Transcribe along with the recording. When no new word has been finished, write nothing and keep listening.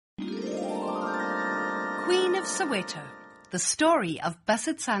of Soweto, the story of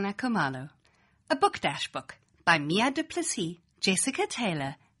Basetsana Kumalo, a book book by Mia de Plessis, Jessica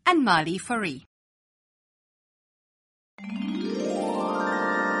Taylor, and Marli Fourie.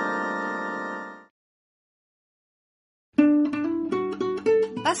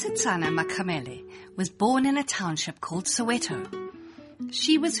 Basetsana Kumalo was born in a township called Soweto.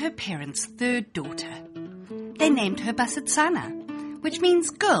 She was her parents' third daughter. They named her Basetsana, which means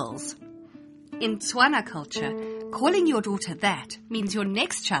girls. In Tswana culture, calling your daughter that means your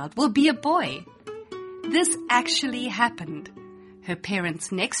next child will be a boy. This actually happened. Her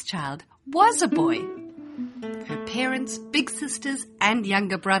parents' next child was a boy. Her parents, big sisters, and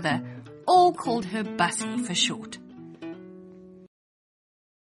younger brother all called her Bassie for short.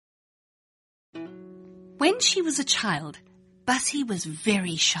 When she was a child, Bassie was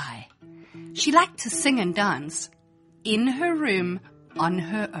very shy. She liked to sing and dance in her room on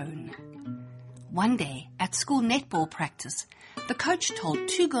her own. One day, at school netball practice, the coach told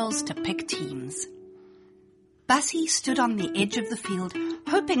two girls to pick teams. Bassie stood on the edge of the field,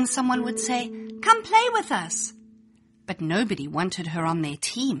 hoping someone would say, "Come play with us." But nobody wanted her on their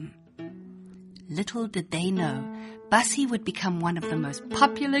team. Little did they know, Bassie would become one of the most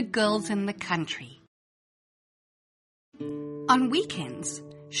popular girls in the country. On weekends,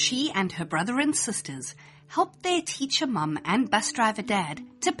 she and her brother and sisters helped their teacher mum and bus driver dad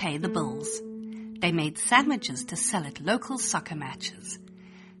to pay the bills. They made sandwiches to sell at local soccer matches.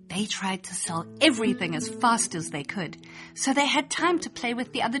 They tried to sell everything as fast as they could, so they had time to play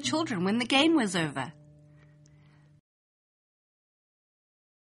with the other children when the game was over.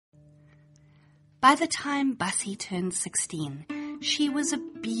 By the time Bassie turned 16, she was a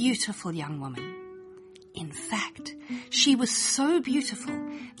beautiful young woman. In fact, she was so beautiful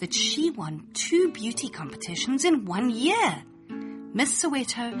that she won 2 beauty competitions in 1 year, Miss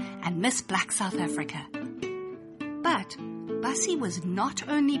Soweto and Miss Black South Africa. But Bassie was not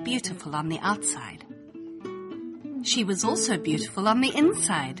only beautiful on the outside. She was also beautiful on the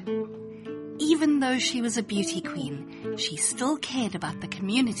inside. Even though she was a beauty queen, she still cared about the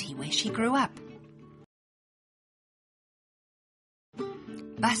community where she grew up.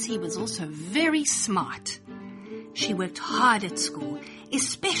 Bassie was also very smart. She worked hard at school,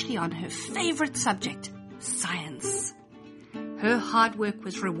 especially on her favorite subject, science. Her hard work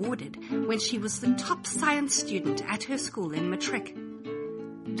was rewarded when she was the top science student at her school in matric.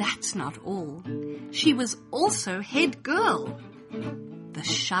 That's not all. She was also head girl. The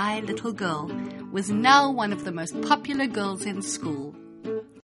shy little girl was now one of the most popular girls in school.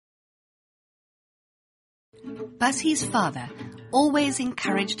 Bassie's father always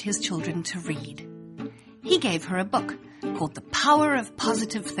encouraged his children to read. He gave her a book called The Power of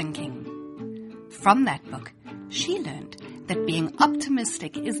Positive Thinking. From that book, she learned that being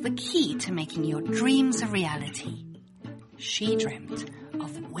optimistic is the key to making your dreams a reality. She dreamt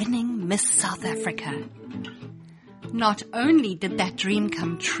of winning Miss South Africa. Not only did that dream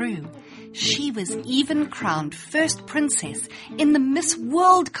come true, she was even crowned first princess in the Miss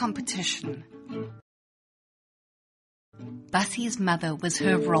World competition. Bassie's mother was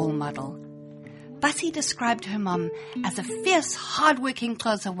her role model. Bassie described her mum as a fierce, hard-working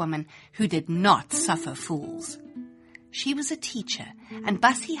Xhosa woman who did not suffer fools. She was a teacher, and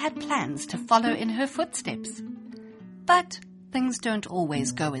Bassie had plans to follow in her footsteps. But things don't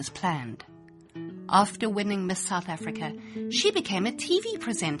always go as planned. After winning Miss South Africa, she became a TV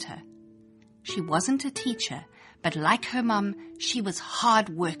presenter. She wasn't a teacher, but like her mum, she was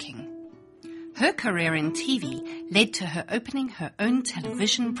hard-working. Her career in TV led to her opening her own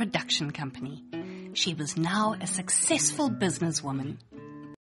television production company. She was now a successful businesswoman.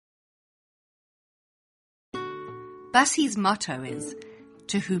 Bassie's motto is,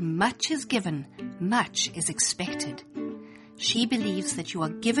 "To whom much is given, much is expected." She believes that you are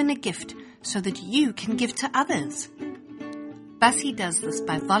given a gift so that you can give to others. Bassie does this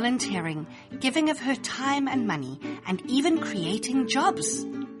by volunteering, giving of her time and money, and even creating jobs.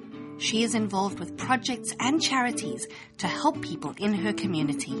 She is involved with projects and charities to help people in her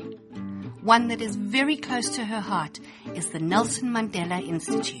community. One that is very close to her heart is the Nelson Mandela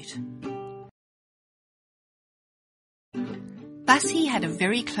Institute. Bassie had a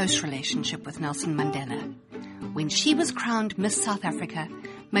very close relationship with Nelson Mandela. When she was crowned Miss South Africa,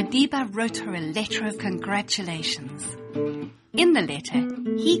 Madiba wrote her a letter of congratulations. In the letter,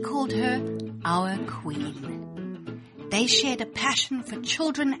 he called her our queen. They shared a passion for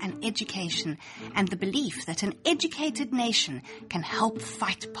children and education and the belief that an educated nation can help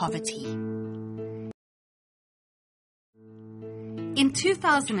fight poverty. In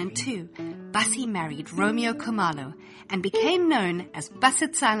 2002, Bassie married Romeo Kumalo and became known as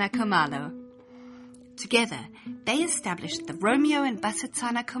Basetsana Kumalo. Together, they established the Romeo and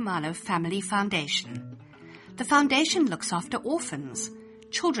Basetsana Kumalo Family Foundation. The foundation looks after orphans,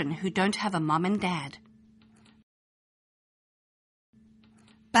 children who don't have a mom and dad.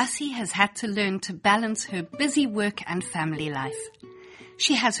 Bassie has had to learn to balance her busy work and family life.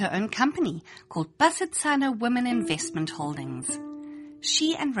 She has her own company called Basetsana Women Investment Holdings.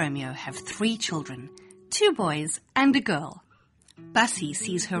 She and Romeo have 3 children, 2 boys and a girl. Bassie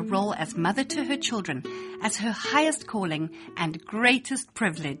sees her role as mother to her children as her highest calling and greatest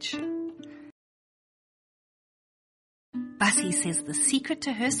privilege. Bassie says the secret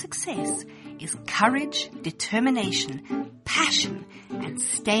to her success is courage, determination, passion, and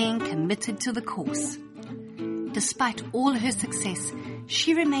staying committed to the course. Despite all her success,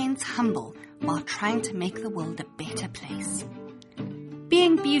 she remains humble while trying to make the world a better place.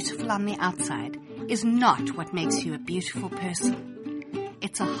 Being beautiful on the outside is not what makes you a beautiful person.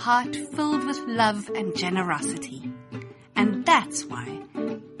 It's a heart filled with love and generosity. And that's why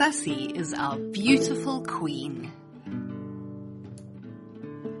Bassie is our beautiful queen.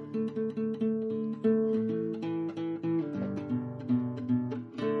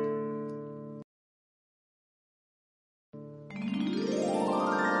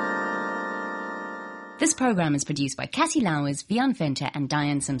 This program is produced by Cassie Lowers, Vian Venter and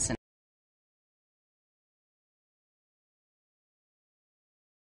Diane Simpson.